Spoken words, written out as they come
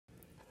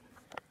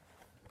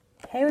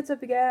Hey, what's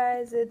up you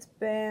guys? It's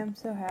Bam.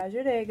 So how's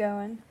your day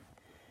going?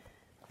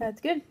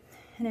 That's good.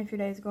 And if your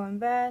day's going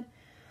bad,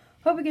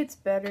 hope it gets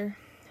better.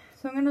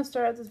 So I'm going to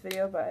start out this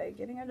video by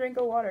getting a drink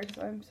of water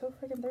because I'm so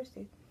freaking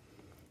thirsty.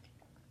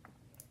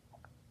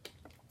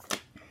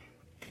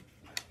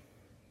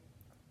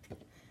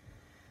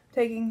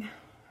 Taking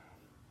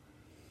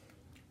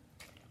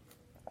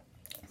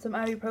some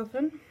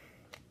ibuprofen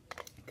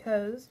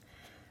because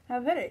I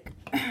have a headache.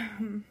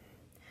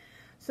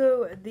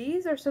 So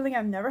these are something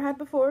I've never had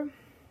before.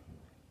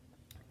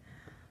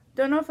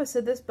 Don't know if I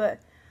said this,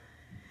 but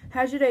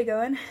how's your day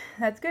going?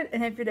 That's good.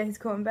 And if your day's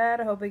going bad,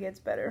 I hope it gets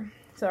better.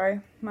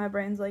 Sorry, my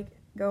brain's like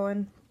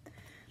going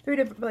 3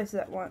 different places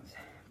at once.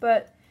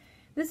 But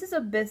this is a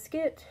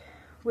biscuit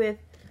with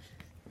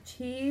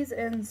cheese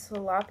and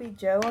sloppy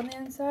joe on the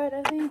inside,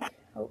 I think.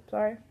 Oh,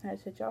 sorry, I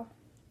just hit y'all.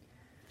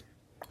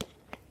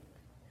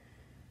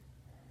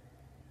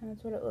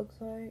 That's what it looks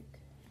like.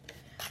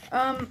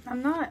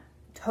 I'm not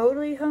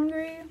totally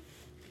hungry,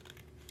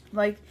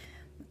 like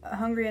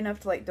hungry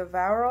enough to like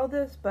devour all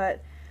this,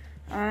 but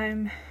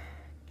I'm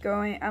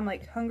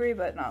like hungry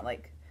but not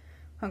like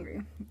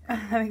hungry.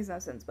 That makes no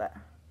sense, but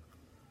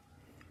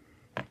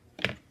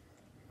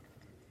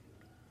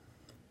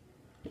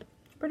it's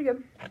pretty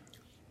good.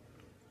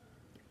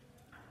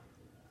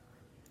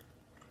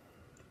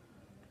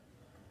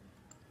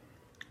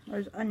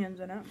 There's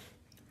onions in it.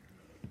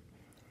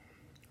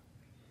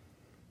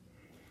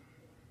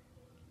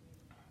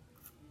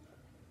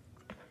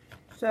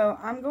 So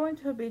I'm going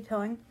to be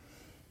telling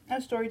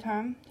a story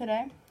time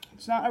today.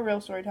 It's not a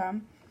real story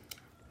time.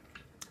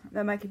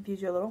 That might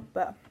confuse you a little,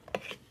 but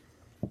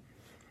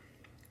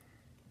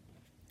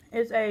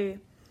it's a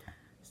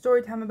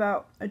story time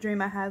about a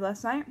dream I had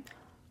last night.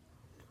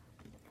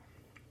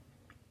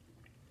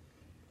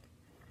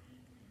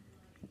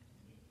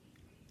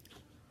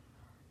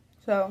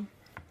 So,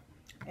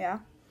 yeah.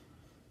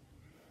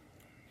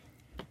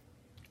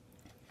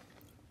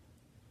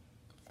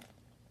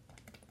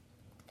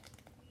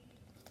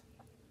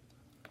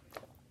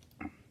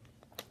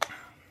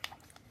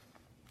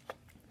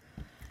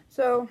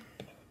 So,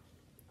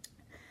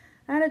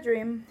 I had a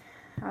dream.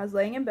 I was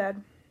laying in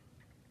bed,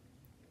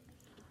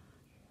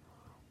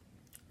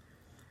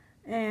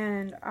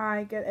 and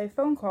I get a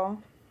phone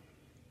call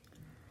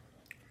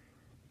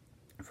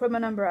from a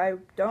number. I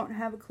don't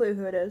have a clue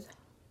who it is.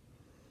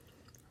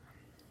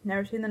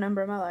 Never seen the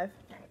number in my life.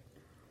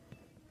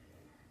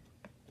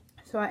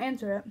 So I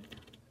answer it.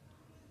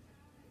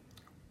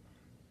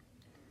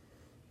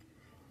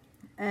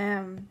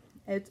 And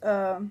it's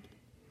a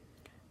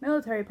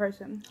military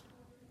person.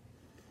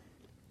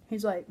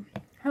 He's like,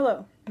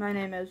 "Hello, my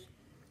name is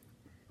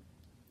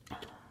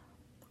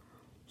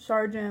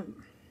Sergeant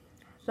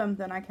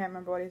something." I can't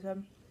remember what he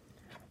said.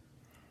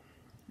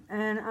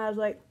 And I was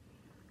like,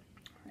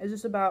 "Is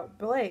this about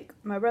Blake,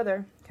 my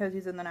brother?" Because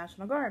he's in the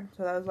National Guard.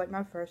 So that was like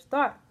my first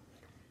thought.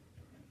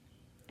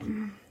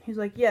 He's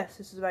like, "Yes,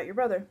 this is about your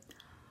brother."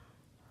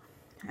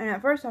 And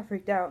at first I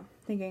freaked out,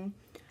 thinking,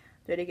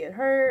 did he get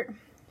hurt?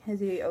 Is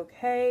he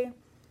okay?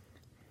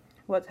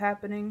 What's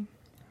happening?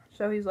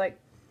 So he's like,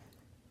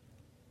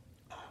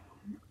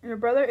 "Your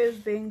brother is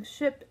being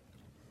shipped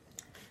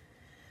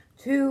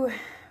to,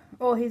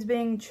 well, he's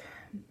being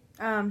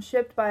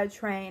shipped by a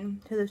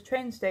train to this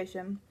train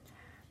station.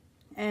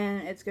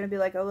 And it's going to be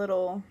like a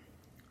little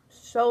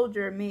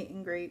soldier meet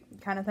and greet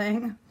kind of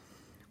thing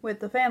with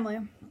the family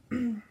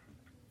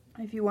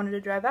if you wanted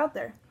to drive out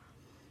there."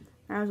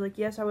 And I was like,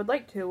 "Yes, I would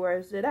like to. Where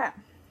is it at?"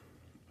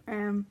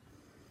 And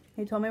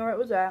he told me where it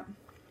was at.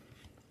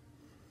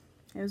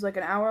 It was like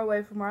an hour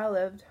away from where I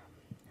lived.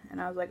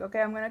 And I was like, okay,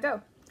 I'm going to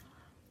go.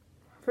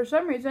 For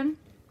some reason,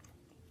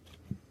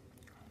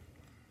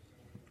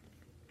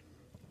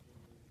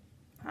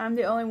 I'm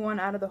the only one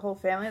out of the whole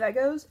family that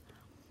goes,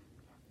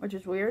 which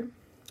is weird.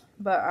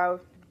 But I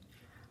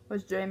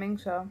was dreaming,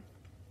 so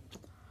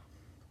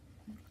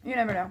you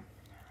never know.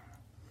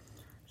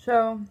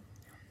 So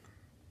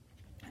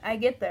I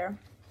get there,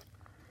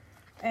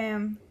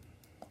 and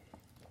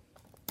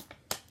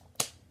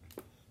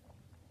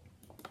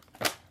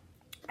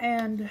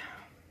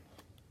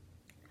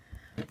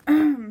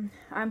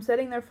I'm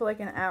sitting there for like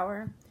an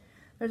hour.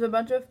 There's a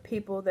bunch of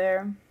people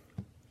there.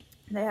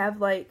 They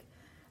have like,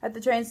 at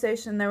the train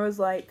station there was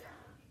like,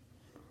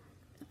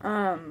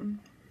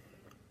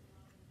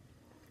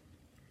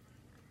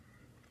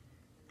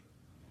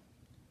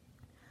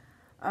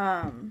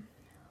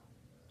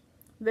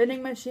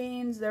 vending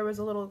machines. There was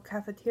a little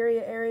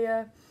cafeteria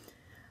area.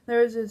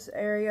 There was this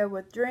area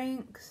with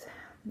drinks.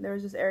 There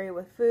was this area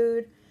with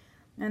food.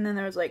 And then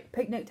there was like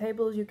picnic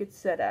tables you could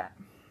sit at.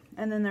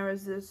 And then there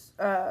was this,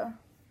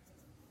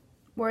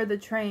 where the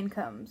train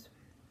comes.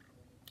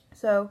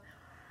 So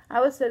I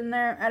was sitting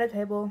there at a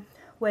table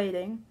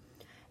waiting.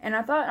 And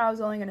I thought I was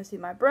only going to see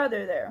my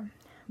brother there.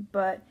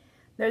 But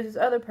there's this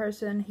other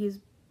person. He's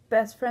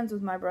best friends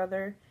with my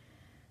brother.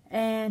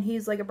 And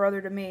he's like a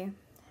brother to me.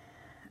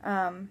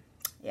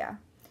 Yeah.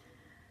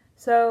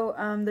 So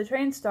the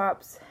train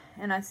stops.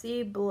 And I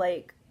see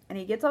Blake. And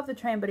he gets off the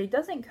train. But he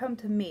doesn't come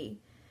to me.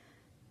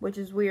 which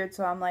is weird.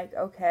 So I'm like,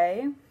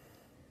 okay.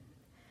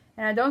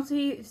 And I don't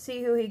see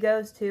who he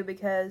goes to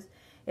because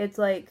it's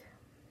like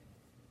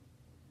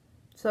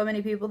so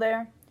many people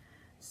there.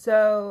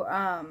 So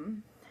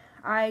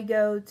I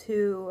go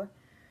to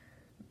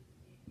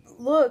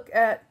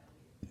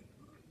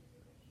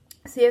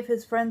see if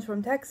his friends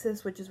from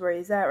Texas, which is where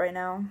he's at right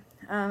now,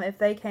 if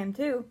they came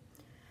too.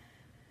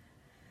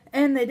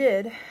 And they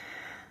did.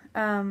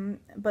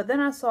 But then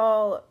I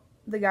saw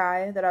the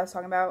guy that I was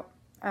talking about.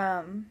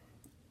 I'm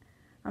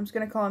just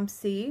going to call him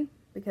C,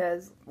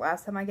 because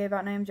last time I gave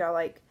out names, y'all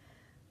like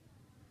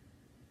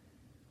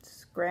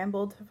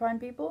scrambled to find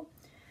people.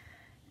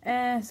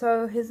 And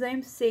so his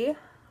name's C.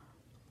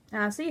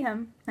 And I see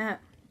him.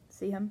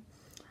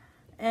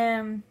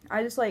 And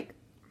I just like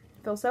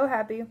feel so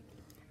happy.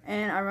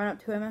 And I run up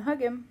to him and hug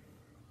him.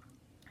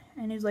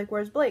 And he's like,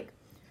 "Where's Blake?"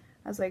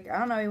 I was like, "I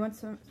don't know, he went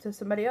to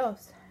somebody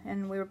else."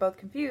 And we were both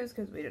confused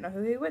because we didn't know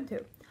who he went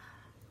to.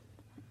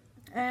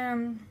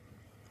 And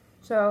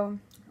so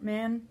me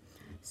and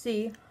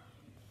C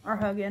are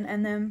hugging,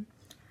 and then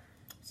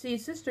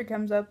C's sister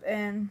comes up,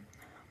 and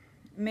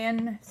me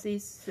and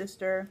his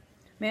sister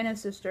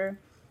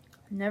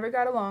never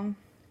got along.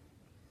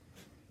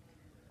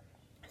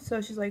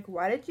 So she's like,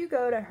 "Why did you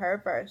go to her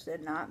first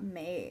and not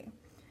me?"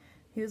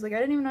 He was like, "I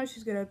didn't even know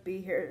she's gonna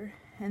be here."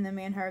 And then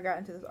me and her got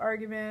into this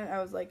argument.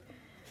 I was like,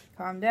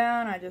 "Calm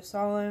down, I just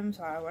saw him."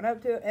 So I went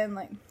up to it, and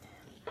like,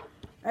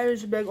 it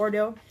was a big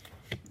ordeal.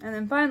 And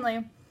then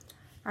finally,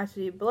 I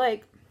see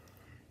Blake,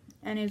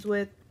 and he's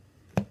with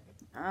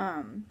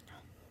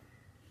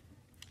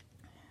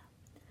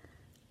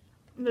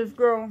this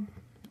girl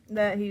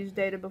that he's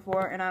dated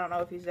before, and I don't know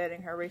if he's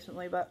dating her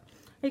recently, but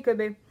he could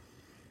be.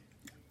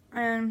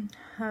 And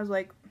I was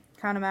like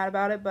kind of mad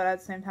about it, but at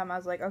the same time I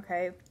was like,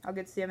 okay, I'll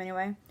get to see him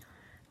anyway.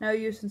 No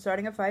use in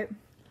starting a fight.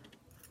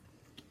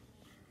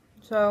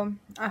 So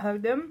I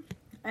hugged him,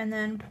 and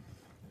then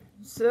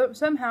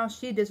somehow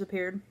she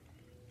disappeared.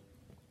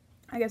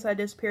 I guess I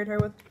disappeared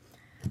her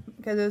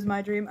because it was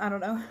my dream. I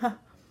don't know.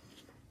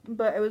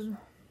 But it was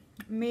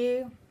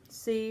me,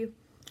 C,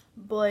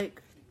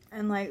 Blake,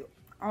 and like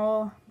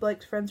all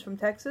Blake's friends from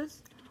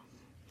Texas,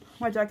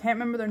 which I can't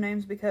remember their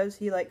names because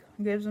he like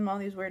gives them all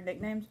these weird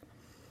nicknames.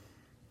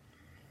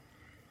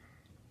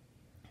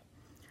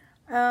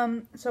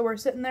 So we're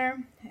sitting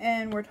there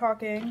and we're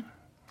talking,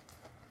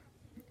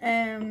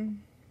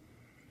 and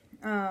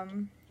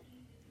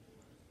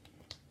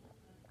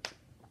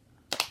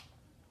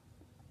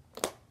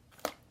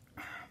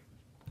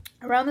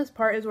around this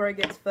part is where it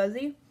gets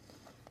fuzzy,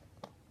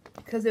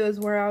 because it was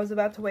where I was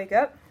about to wake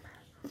up.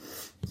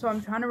 So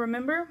I'm trying to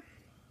remember.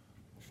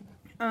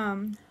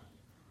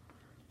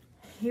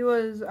 He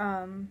was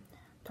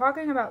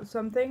talking about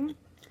something.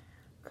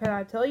 Could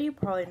I tell you?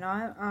 Probably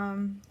not.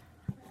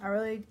 I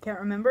really can't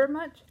remember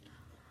much.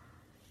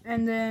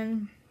 And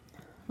then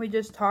we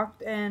just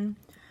talked, and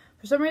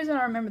for some reason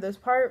I remember this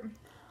part.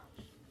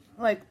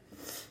 Like,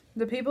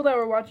 the people that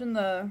were watching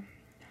I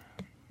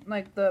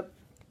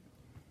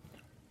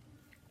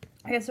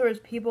guess there was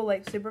people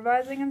like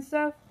supervising and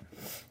stuff.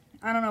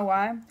 I don't know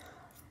why,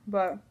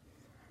 but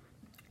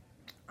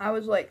I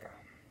was like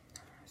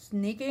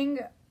sneaking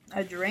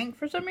a drink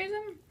for some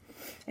reason,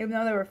 even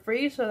though they were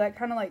free, so that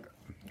kind of like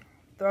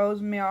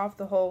throws me off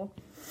the whole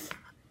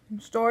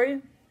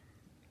story.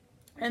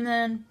 And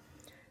then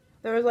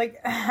there was like,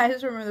 I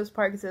just remember this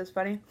part because it was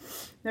funny.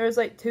 There was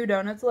like 2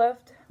 donuts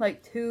left,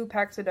 like 2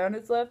 packs of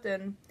donuts left,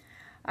 and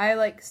I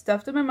like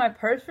stuffed them in my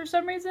purse for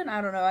some reason.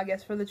 I don't know, I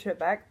guess for the trip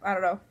back. I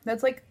don't know.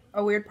 That's like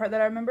a weird part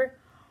that I remember.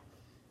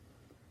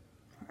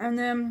 And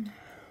then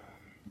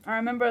I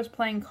remember us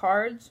playing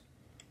cards,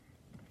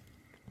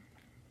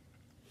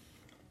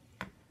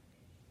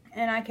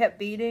 and I kept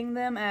beating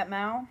them at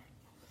Mao.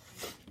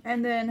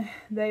 And then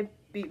they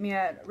beat me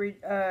at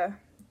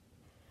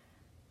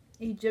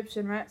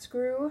Egyptian Rat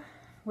Screw,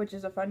 which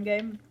is a fun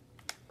game.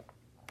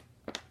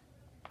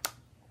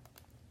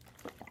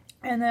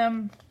 And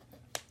then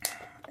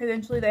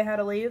eventually they had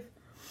to leave,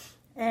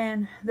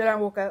 and then I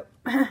woke up.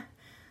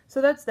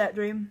 So that's that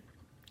dream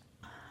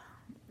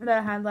that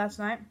I had last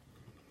night.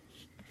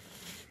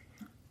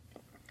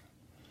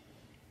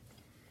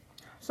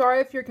 Sorry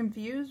if you're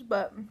confused,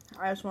 but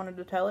I just wanted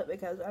to tell it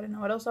because I didn't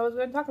know what else I was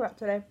going to talk about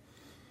today.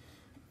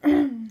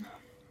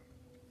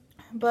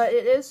 But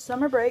it is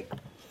summer break,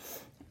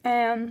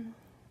 and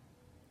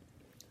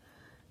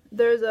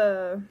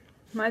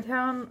my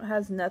town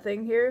has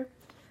nothing here,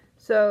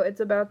 so it's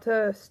about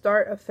to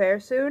start a fair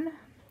soon,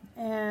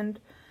 and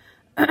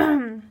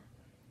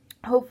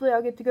hopefully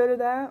I'll get to go to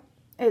that.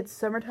 It's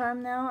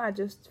summertime now. I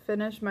just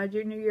finished my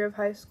junior year of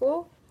high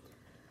school,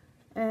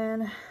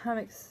 and I'm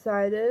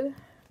excited.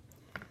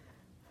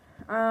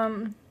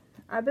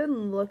 I've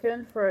been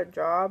looking for a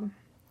job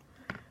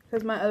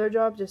because my other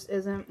job just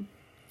isn't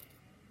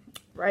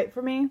right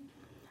for me,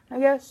 I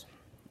guess.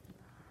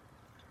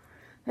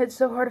 It's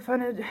so hard to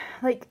find it.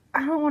 Like,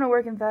 I don't want to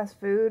work in fast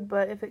food,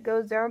 but if it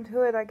goes down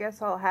to it, I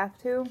guess I'll have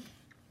to.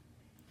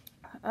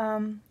 I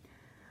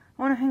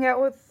want to hang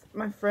out with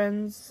my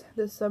friends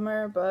this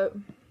summer, but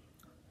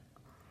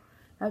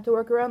I have to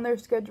work around their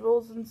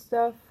schedules and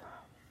stuff.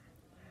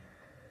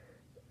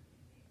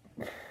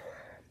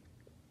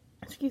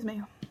 Excuse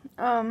me.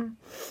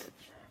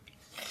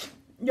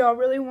 Y'all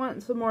really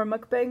want some more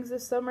mukbangs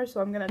this summer, so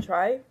I'm gonna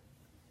try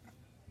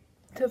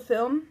to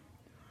film.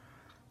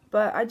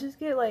 But I just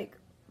get like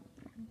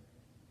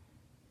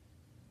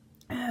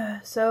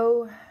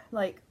so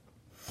like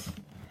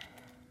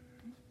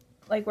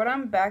when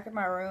I'm back in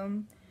my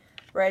room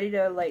ready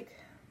to like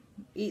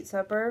eat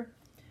supper,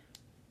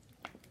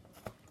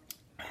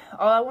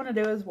 all I want to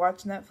do is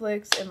watch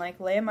Netflix and like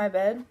lay in my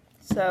bed.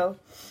 So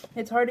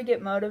it's hard to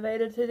get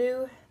motivated to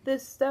do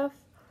this stuff,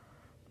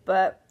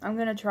 but I'm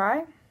gonna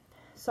try.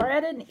 Sorry I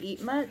didn't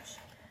eat much.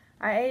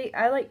 I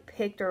like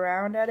picked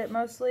around at it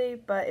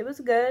mostly, but it was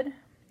good.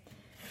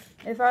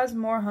 If I was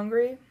more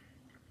hungry,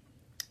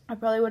 I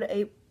probably would have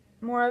ate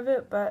more of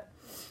it, but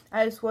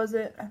I just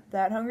wasn't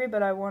that hungry.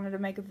 But I wanted to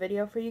make a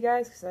video for you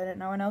guys because I didn't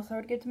know when else I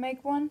would get to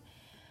make one.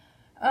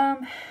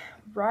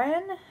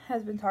 Ryan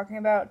has been talking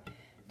about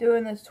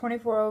doing this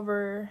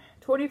 24-hour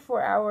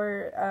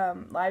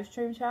live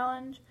stream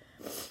challenge,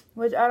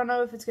 which I don't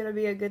know if it's going to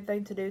be a good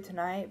thing to do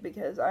tonight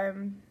because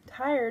I'm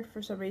tired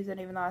for some reason,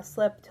 even though I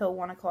slept till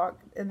 1 o'clock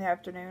in the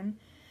afternoon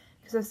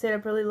because I stayed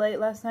up really late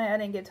last night. I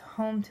didn't get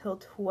home till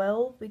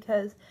 12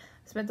 because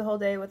I spent the whole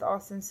day with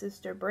Austin's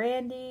sister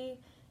Brandy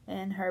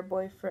and her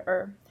boyfriend,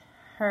 or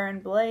her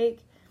and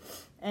Blake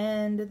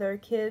and their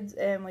kids,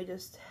 and we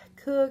just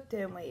cooked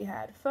and we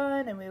had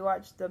fun and we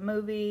watched the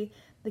movie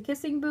The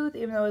Kissing Booth.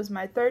 Even though it was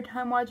my third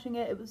time watching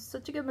it, it was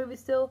such a good movie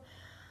still.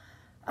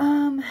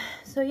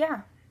 So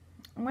yeah,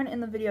 I'm going to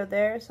end the video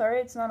there.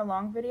 Sorry it's not a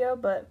long video,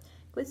 but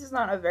at least it's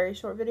not a very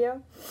short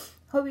video.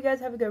 Hope you guys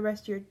have a good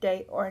rest of your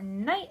day or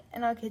night,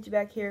 and I'll catch you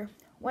back here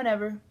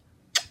whenever.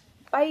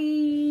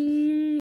 Bye!